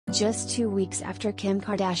Just 2 weeks after Kim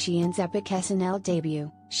Kardashian's epic SNL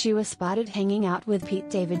debut, she was spotted hanging out with Pete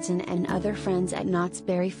Davidson and other friends at Knott's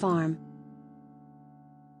Berry Farm.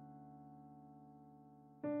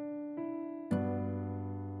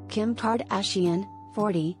 Kim Kardashian,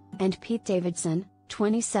 40, and Pete Davidson,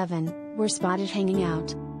 27, were spotted hanging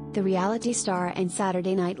out. The reality star and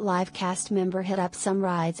Saturday Night Live cast member hit up some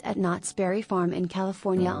rides at Knott's Berry Farm in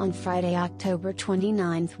California on Friday, October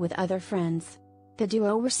 29 with other friends. The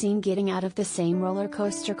duo were seen getting out of the same roller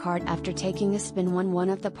coaster cart after taking a spin on one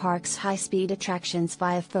of the park's high-speed attractions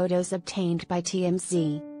via photos obtained by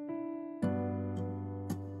TMZ.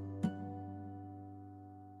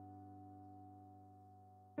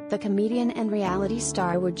 The comedian and reality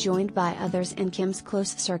star were joined by others in Kim's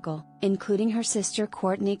close circle, including her sister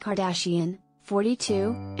Kourtney Kardashian,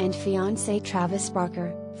 42, and fiancé Travis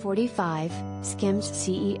Barker, 45, SKIMS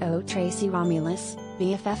CEO Tracy Romulus,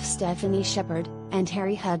 BFF Stephanie Shepherd, and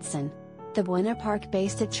Harry Hudson. The Buena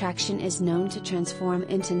Park-based attraction is known to transform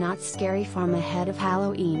into Knott's scary farm ahead of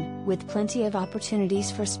Halloween, with plenty of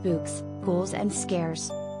opportunities for spooks, ghouls and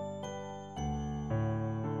scares.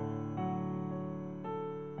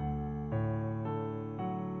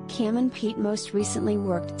 Kim and Pete most recently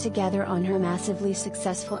worked together on her massively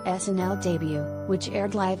successful SNL debut, which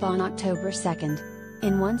aired live on October 2nd.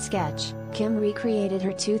 In one sketch, Kim recreated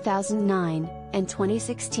her 2009 and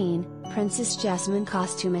 2016 Princess Jasmine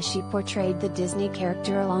costume as she portrayed the Disney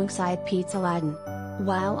character alongside Pete's Aladdin.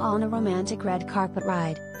 While on a romantic red carpet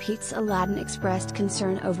ride, Pete's Aladdin expressed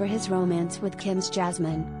concern over his romance with Kim's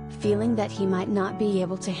Jasmine, feeling that he might not be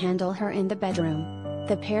able to handle her in the bedroom.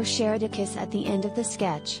 The pair shared a kiss at the end of the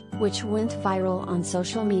sketch, which went viral on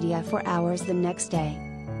social media for hours the next day.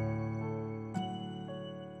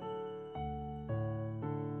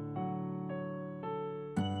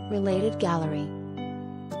 Related gallery.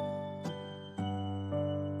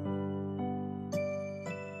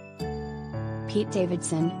 Pete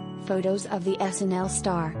Davidson, photos of the SNL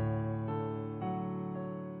star.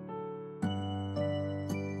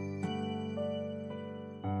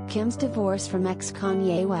 Kim's divorce from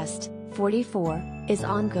ex-Kanye West, 44, is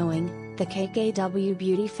ongoing, the KKW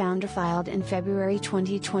Beauty founder filed in February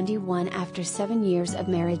 2021 after 7 years of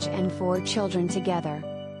marriage and 4 children together.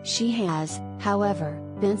 She has, however,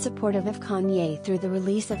 been supportive of Kanye through the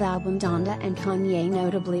release of album Donda, and Kanye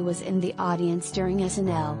notably was in the audience during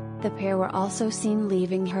SNL. The pair were also seen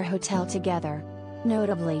leaving her hotel together.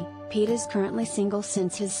 Notably, Pete is currently single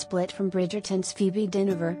since his split from Bridgerton's Phoebe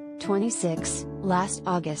Dynevor, 26, last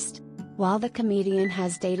August. While the comedian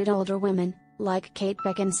has dated older women, like Kate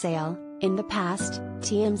Beckinsale, in the past,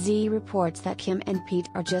 TMZ reports that Kim and Pete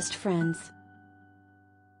are just friends.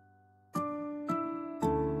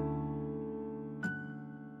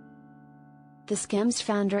 The SKIMS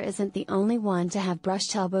founder isn't the only one to have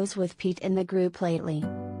brushed elbows with Pete in the group lately.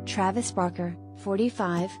 Travis Barker,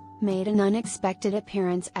 45, made an unexpected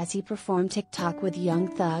appearance as he performed TikTok with Young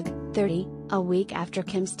Thug, 30, a week after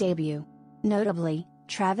Kim's debut. Notably,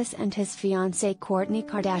 Travis and his fiancée Kourtney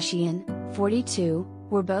Kardashian, 42,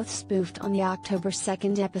 were both spoofed on the October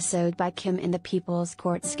 2nd episode by Kim in the People's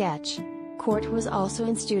Court sketch. Kourt was also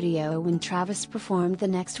in studio when Travis performed the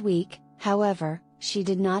next week, however, she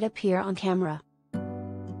did not appear on camera.